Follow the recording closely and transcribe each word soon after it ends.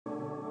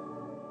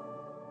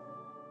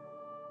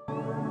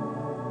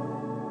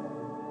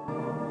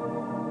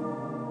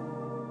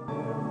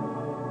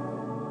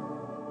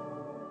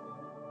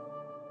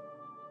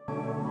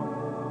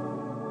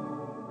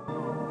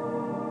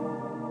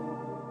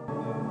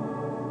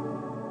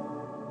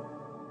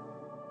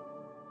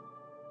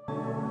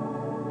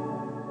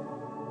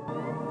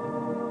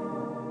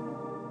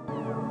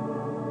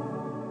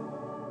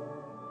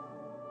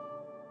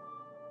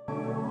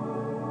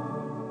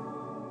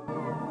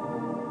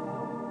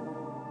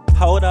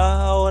Hold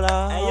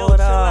up, Hey, yo, hold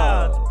chill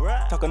up. out,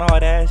 bruh. Talking all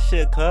that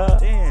shit,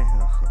 cuz. Damn.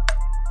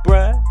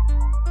 Bruh,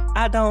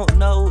 I don't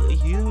know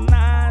you.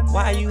 Nah,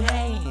 Why you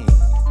hating?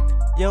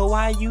 Yo,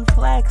 why you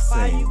flexing?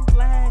 Why you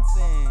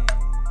flexing?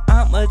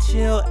 I'm a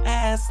chill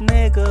ass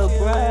nigga,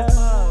 bruh.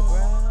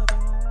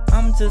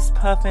 I'm just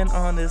puffing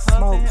on this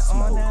smoke.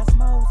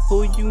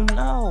 Who you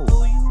know?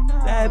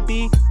 That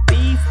be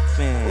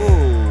beefing.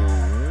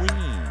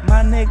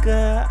 My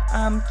nigga,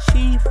 I'm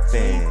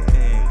chiefin'.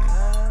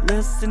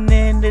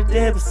 Listening to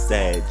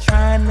Dipset,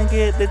 trying to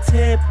get the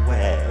tip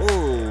wet.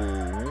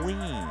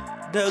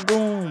 The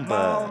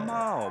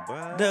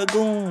Goomba, the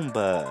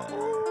Goomba.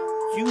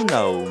 You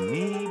know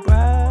me,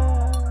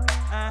 bruh.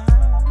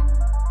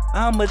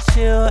 I'm a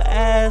chill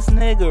ass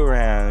nigga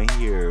around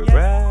here,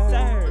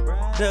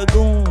 bruh. The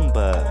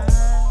Goomba.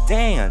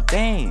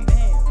 Damn.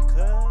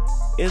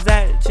 Is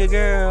that your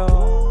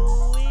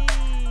girl?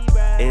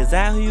 Is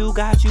that who you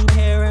got you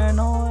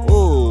paranoid?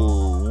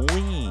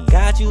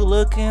 Got you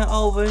looking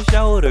over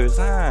shoulders,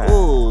 huh?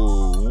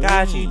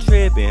 Got you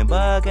tripping,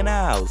 bugging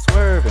out,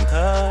 swerving,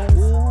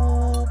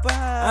 cuz.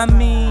 I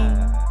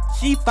mean,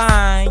 she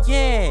fine,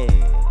 yeah.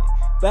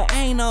 But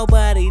ain't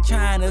nobody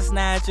trying to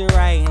snatch her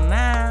right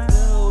now.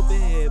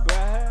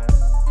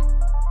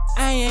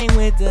 I ain't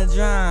with the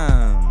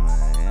drama.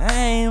 I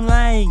ain't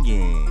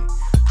liking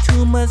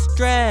too much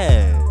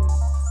stress.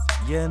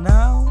 You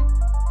know?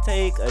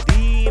 Take a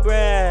deep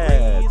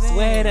breath.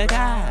 Swear to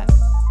God.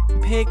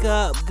 Pick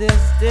up this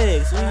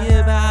sticks. We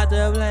about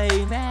to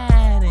play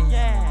Madden.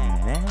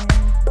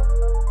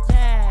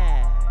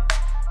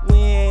 We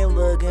ain't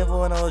looking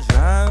for no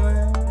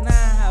drama.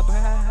 Nah,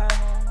 bruh.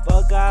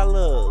 Fuck I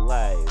look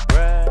like,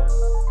 bruh.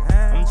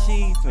 I'm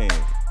chiefin'.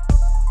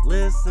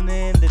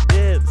 Listening to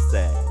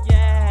Dipset.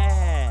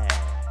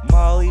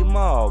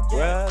 Maal,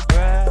 bruh.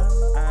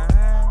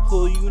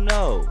 Who you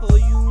know?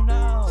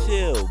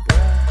 Chill,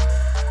 bruh.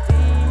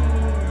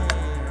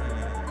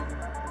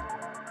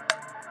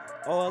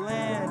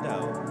 Orlando.